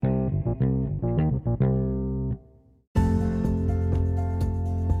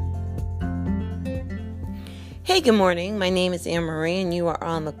Hey, good morning. My name is Anne Marie, and you are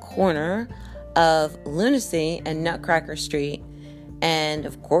on the corner of Lunacy and Nutcracker Street. And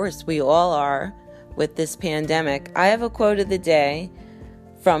of course, we all are with this pandemic. I have a quote of the day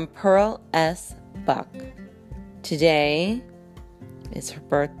from Pearl S. Buck. Today is her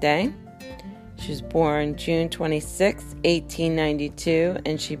birthday. She was born June 26, 1892,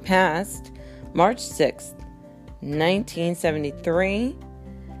 and she passed March 6, 1973.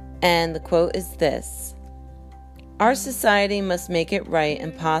 And the quote is this: "Our society must make it right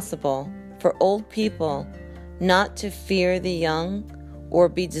and possible for old people not to fear the young or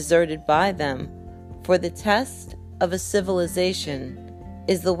be deserted by them, for the test of a civilization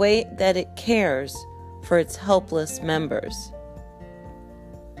is the way that it cares for its helpless members."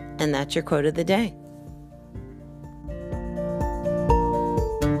 And that's your quote of the day.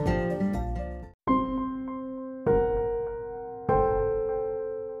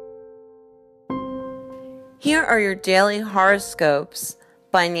 Here are your daily horoscopes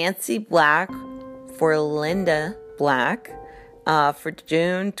by Nancy Black for Linda Black for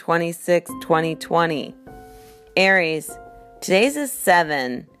June 26, 2020. Aries, today's a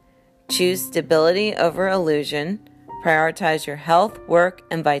 7. Choose stability over illusion. Prioritize your health, work,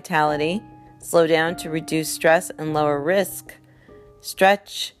 and vitality. Slow down to reduce stress and lower risk.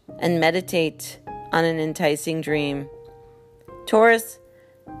 Stretch and meditate on an enticing dream. Taurus,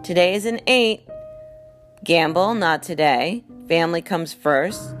 today is an 8. Gamble, not today. Family comes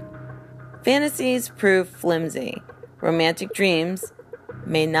first. Fantasies prove flimsy. Romantic dreams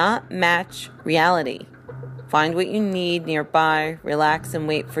may not match reality. Find what you need nearby, relax, and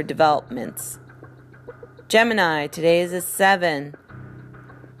wait for developments. Gemini, today is a 7.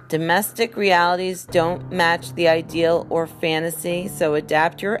 Domestic realities don't match the ideal or fantasy, so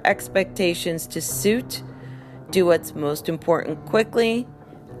adapt your expectations to suit. Do what's most important quickly.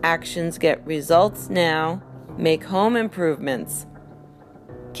 Actions get results now. Make home improvements.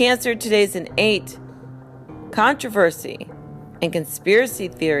 Cancer, today's an 8. Controversy and conspiracy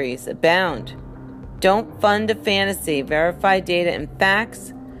theories abound. Don't fund a fantasy. Verify data and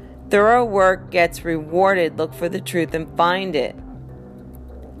facts. Thorough work gets rewarded. Look for the truth and find it.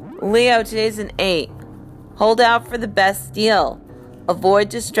 Leo, today's an 8. Hold out for the best deal. Avoid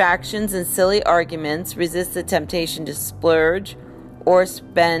distractions and silly arguments. Resist the temptation to splurge or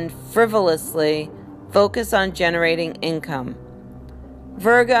spend frivolously. Focus on generating income.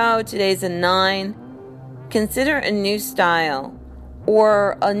 Virgo, today's a 9. Consider a new style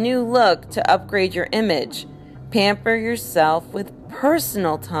or a new look to upgrade your image. Pamper yourself with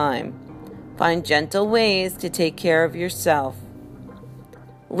personal time. Find gentle ways to take care of yourself.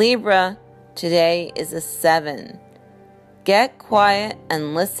 Libra, today is a 7. Get quiet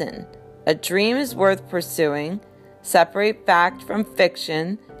and listen. A dream is worth pursuing. Separate fact from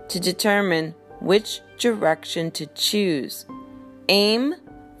fiction to determine which direction to choose. Aim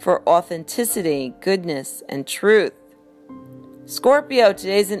for authenticity, goodness, and truth. Scorpio,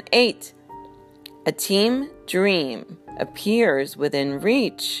 today's an 8. A team dream appears within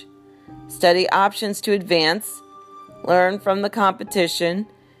reach. Study options to advance. Learn from the competition.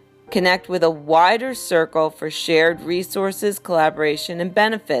 Connect with a wider circle for shared resources, collaboration, and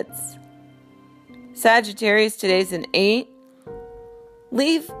benefits. Sagittarius, today's an 8.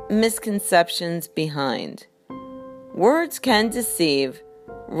 Leave misconceptions behind. Words can deceive.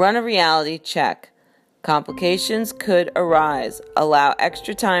 Run a reality check. Complications could arise. Allow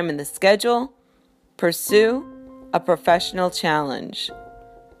extra time in the schedule. Pursue a professional challenge.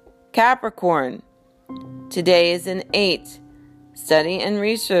 Capricorn, today is an 8. Study and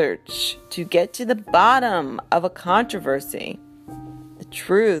research to get to the bottom of a controversy. The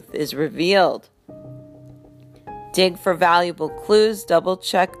truth is revealed. Dig for valuable clues, double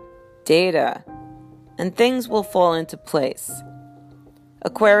check data, and things will fall into place.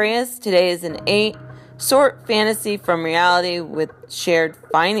 Aquarius, today is an 8. Sort fantasy from reality with shared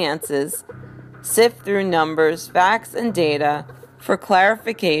finances. Sift through numbers, facts, and data for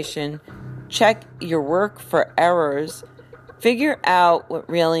clarification. Check your work for errors. Figure out what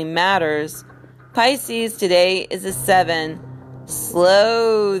really matters. Pisces, today is a 7.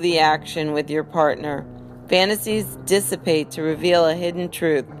 Slow the action with your partner. Fantasies dissipate to reveal a hidden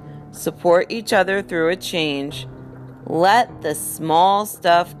truth. Support each other through a change. Let the small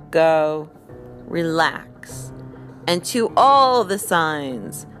stuff go. Relax. And to all the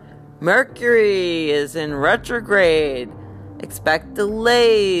signs, Mercury is in retrograde. Expect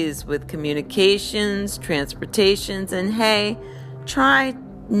delays with communications, transportations, and hey, try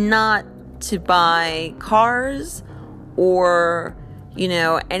not to buy cars or,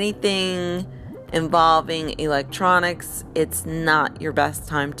 anything involving electronics. It's not your best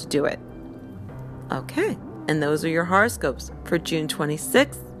time to do it. Okay. And those are your horoscopes for June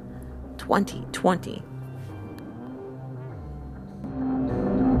 26th, 2020.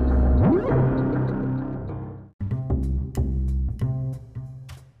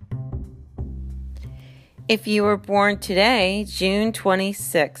 If you were born today, June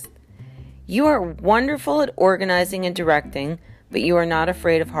 26th, you are wonderful at organizing and directing, but you are not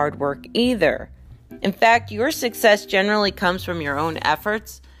afraid of hard work either. In fact, your success generally comes from your own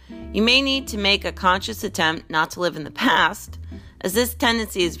efforts. You may need to make a conscious attempt not to live in the past, as this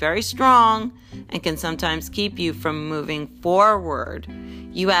tendency is very strong and can sometimes keep you from moving forward.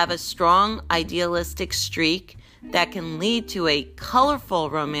 You have a strong idealistic streak that can lead to a colorful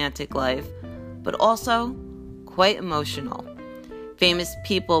romantic life, but also quite emotional. Famous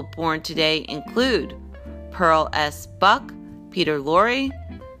people born today include Pearl S. Buck, Peter Lorre,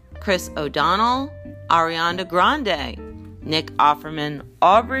 Chris O'Donnell, Ariana Grande, Nick Offerman,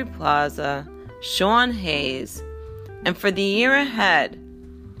 Aubrey Plaza, Sean Hayes. And for the year ahead,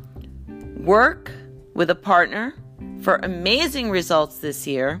 work with a partner for amazing results this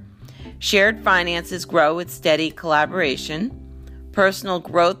year. Shared finances grow with steady collaboration. Personal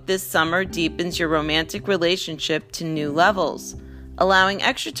growth this summer deepens your romantic relationship to new levels. Allowing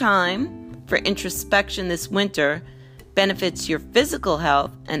extra time for introspection this winter benefits your physical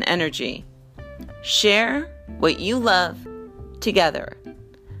health and energy. Share what you love together.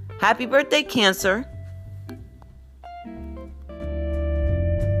 Happy birthday, Cancer.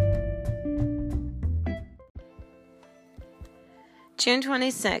 June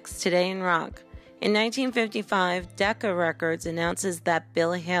 26th, today in rock. In 1955, Decca Records announces that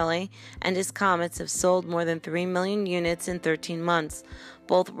Bill Haley and his Comets have sold more than 3 million units in 13 months.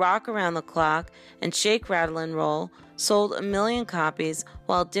 Both Rock Around the Clock and Shake, Rattle, and Roll sold 1 million copies,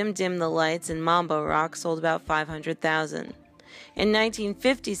 while Dim Dim the Lights and Mambo Rock sold about 500,000. In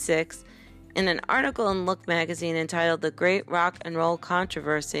 1956, in an article in Look magazine entitled The Great Rock and Roll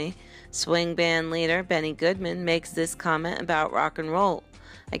Controversy, swing band leader Benny Goodman makes this comment about rock and roll.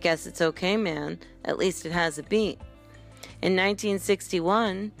 I guess it's okay, man. At least it has a beat. In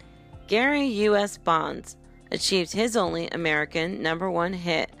 1961, Gary U.S. Bonds achieved his only American #1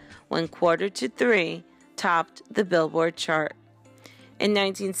 hit when Quarter to Three topped the Billboard chart. In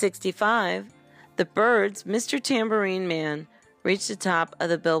 1965, the Byrds' Mr. Tambourine Man reached the top of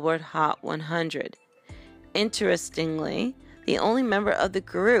the Billboard Hot 100. Interestingly, the only member of the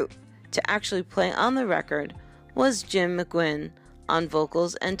group to actually play on the record was Jim McGuinn on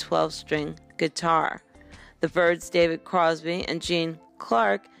vocals and 12-string guitar. The Byrds' David Crosby and Gene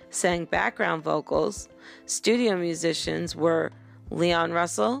Clark sang background vocals. Studio musicians were Leon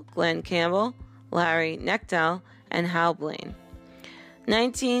Russell, Glenn Campbell, Larry Knechtel, and Hal Blaine.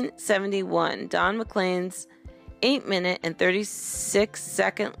 1971, Don McLean's 8-minute and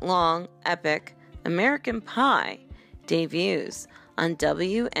 36-second long epic American Pie debuts on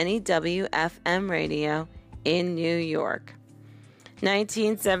WNEW FM radio in New York.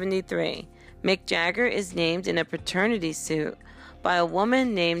 1973, Mick Jagger is named in a paternity suit by a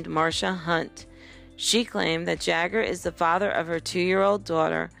woman named Marsha Hunt. She claimed that Jagger is the father of her 2-year-old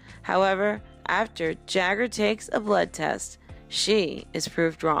daughter. However, after Jagger takes a blood test, she is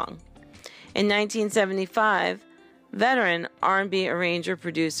proved wrong. In 1975, veteran R&B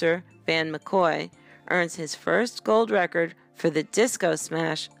arranger-producer Van McCoy earns his first gold record for the disco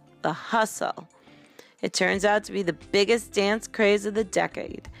smash, The Hustle. It turns out to be the biggest dance craze of the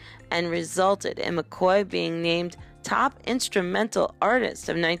decade and resulted in McCoy being named Top Instrumental Artist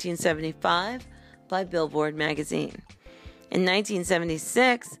of 1975 by Billboard magazine. In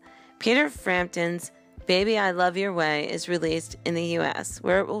 1976, Peter Frampton's Baby I Love Your Way is released in the U.S.,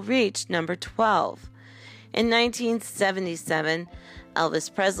 where it will reach number 12. In 1977,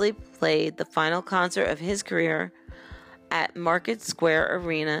 Elvis Presley played the final concert of his career at Market Square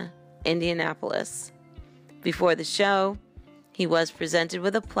Arena, Indianapolis. Before the show, he was presented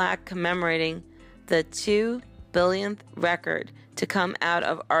with a plaque commemorating the 2 billionth record to come out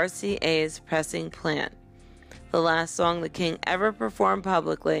of RCA's pressing plant. The last song the King ever performed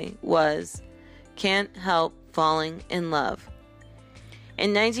publicly was Can't Help Falling in Love.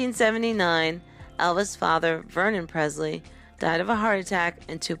 In 1979, Elvis' father, Vernon Presley, died of a heart attack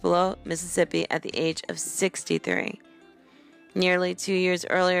in Tupelo, Mississippi at the age of 63. Nearly 2 years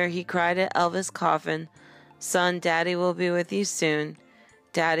earlier, he cried at Elvis' coffin, "Son, Daddy will be with you soon.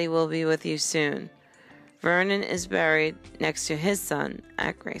 Daddy will be with you soon." Vernon is buried next to his son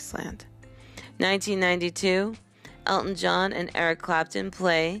at Graceland. 1992, Elton John and Eric Clapton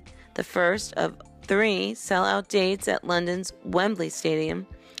play the first of 3 sellout dates at London's Wembley Stadium.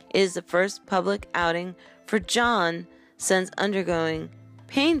 It is the first public outing for John since undergoing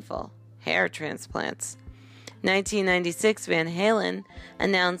painful hair transplants. 1996, Van Halen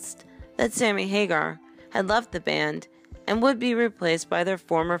announced that Sammy Hagar had left the band and would be replaced by their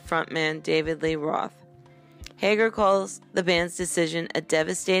former frontman David Lee Roth. Hagar calls the band's decision a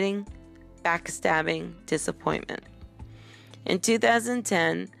devastating, backstabbing disappointment. In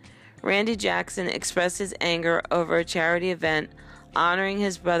 2010, Randy Jackson expressed his anger over a charity event honoring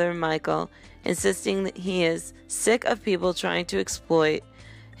his brother Michael, insisting that he is sick of people trying to exploit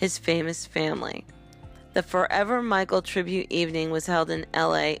his famous family. The Forever Michael Tribute Evening was held in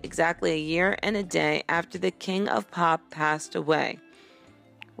LA exactly a year and a day after the King of Pop passed away.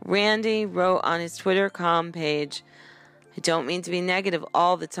 Randy wrote on his Twitter.com page, "I don't mean to be negative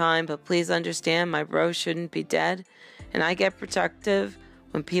all the time, but please understand my bro shouldn't be dead, and I get protective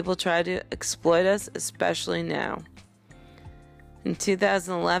when people try to exploit us, especially now." In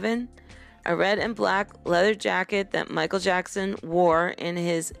 2011, a red and black leather jacket that Michael Jackson wore in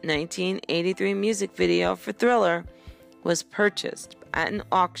his 1983 music video for Thriller was purchased at an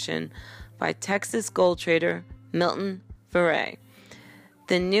auction by Texas gold trader Milton Ferre.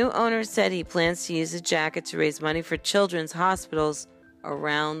 The new owner said he plans to use the jacket to raise money for children's hospitals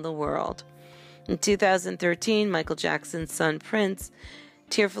around the world. In 2013, Michael Jackson's son Prince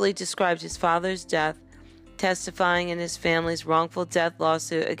tearfully described his father's death, testifying in his family's wrongful death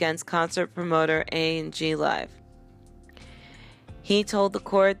lawsuit against concert promoter A&G Live. He told the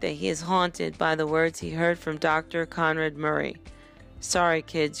court that he is haunted by the words he heard from Dr. Conrad Murray, "Sorry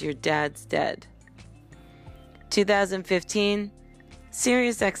kids, your dad's dead." 2015,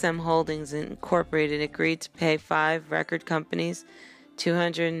 SiriusXM Holdings Incorporated agreed to pay 5 record companies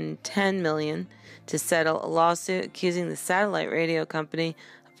 $210 million to settle a lawsuit accusing the satellite radio company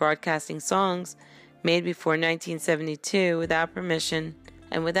of broadcasting songs made before 1972 without permission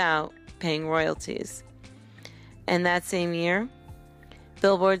and without paying royalties. And that same year,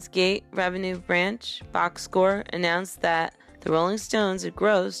 Billboard's Gate revenue branch, BoxScore, announced that the Rolling Stones had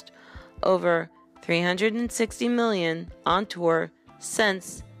grossed over $360 million on tour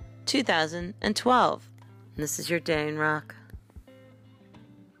since 2012. And this is your day in rock.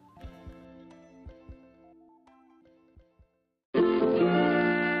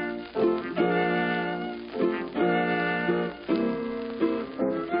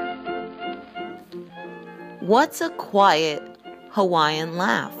 What's a quiet Hawaiian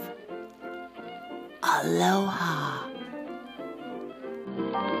laugh? Aloha.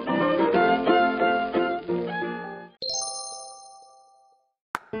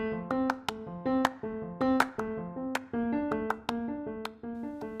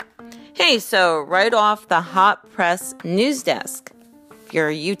 Hey, so right off the Hot Press news desk, if you're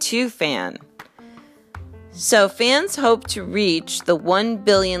a U2 fan. So fans hope to reach the 1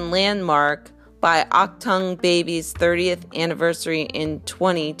 billion landmark by Achtung Baby's 30th anniversary in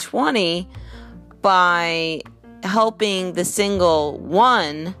 2020 by helping the single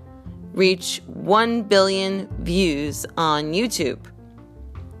One reach 1 billion views on YouTube.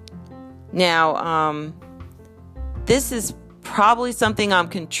 Now, this is probably something I'm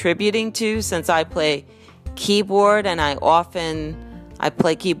contributing to since I play keyboard and I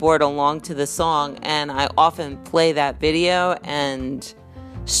play keyboard along to the song, and I often play that video and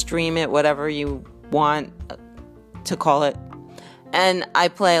stream it, whatever you want to call it, and I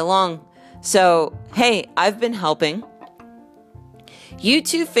play along. So, hey, I've been helping.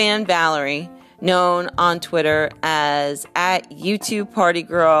 U2 fan Valerie, known on Twitter as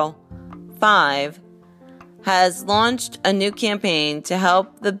 @U2PartyGirl5, has launched a new campaign to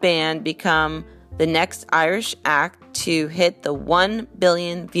help the band become the next Irish act to hit the 1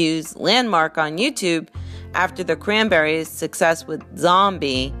 billion views landmark on YouTube after the Cranberries' success with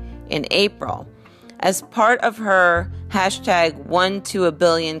Zombie in April. As part of her #1 to a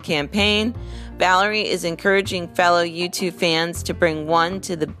billion campaign, Valerie is encouraging fellow U2 fans to bring One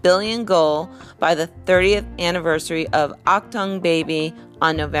to the billion goal by the 30th anniversary of Achtung Baby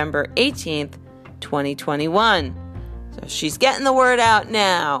on November 18th, 2021. So she's getting the word out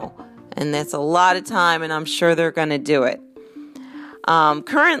now, and that's a lot of time, and I'm sure they're going to do it.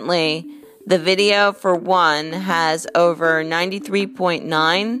 Currently, the video for One has over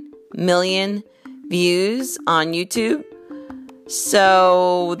 93.9 million views on YouTube.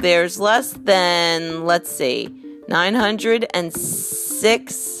 So there's less than,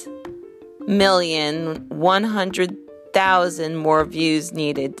 906,100,000 more views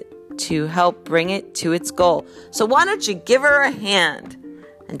needed to help bring it to its goal. So why don't you give her a hand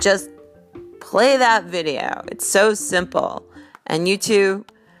and just play that video? It's so simple. And U2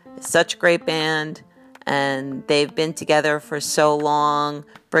 is such a great band, and they've been together for so long,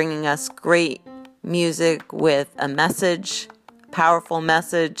 bringing us great music with a message, powerful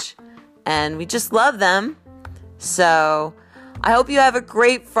message, and we just love them. So I hope you have a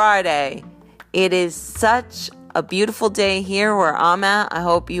great Friday. It is such a beautiful day here where I'm at. I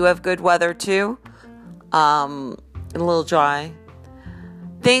hope you have good weather too. A little dry.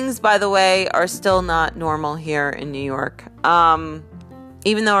 Things, by the way, are still not normal here in New York.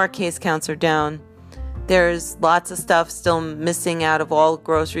 Even though our case counts are down, there's lots of stuff still missing out of all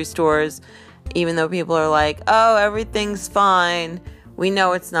grocery stores. Even though people are like, oh, everything's fine. We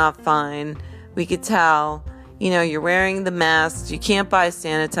know it's not fine. We could tell. You're wearing the masks. You can't buy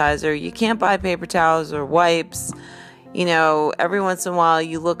sanitizer. You can't buy paper towels or wipes. Every once in a while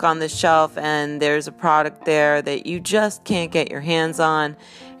you look on the shelf and there's a product there that you just can't get your hands on,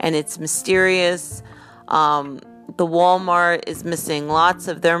 and it's mysterious. The Walmart is missing lots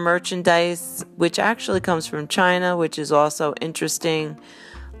of their merchandise, which actually comes from China, which is also interesting.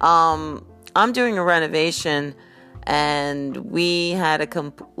 I'm doing a renovation and we had a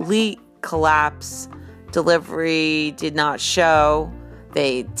complete collapse. Delivery did not show.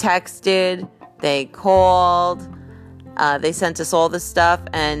 They texted, they called. They sent us all this stuff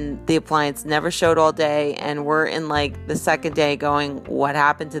and the appliance never showed all day, and we're in like the second day going, what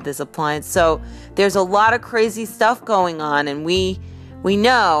happened to this appliance? So there's a lot of crazy stuff going on, and we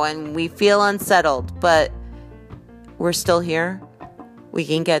know and we feel unsettled, but we're still here. We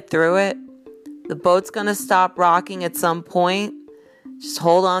can get through it. The boat's going to stop rocking at some point. Just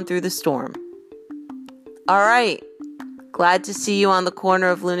hold on through the storm. All right. Glad to see you on the corner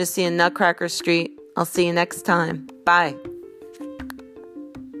of Lunacy and Nutcracker Street. I'll see you next time. Bye.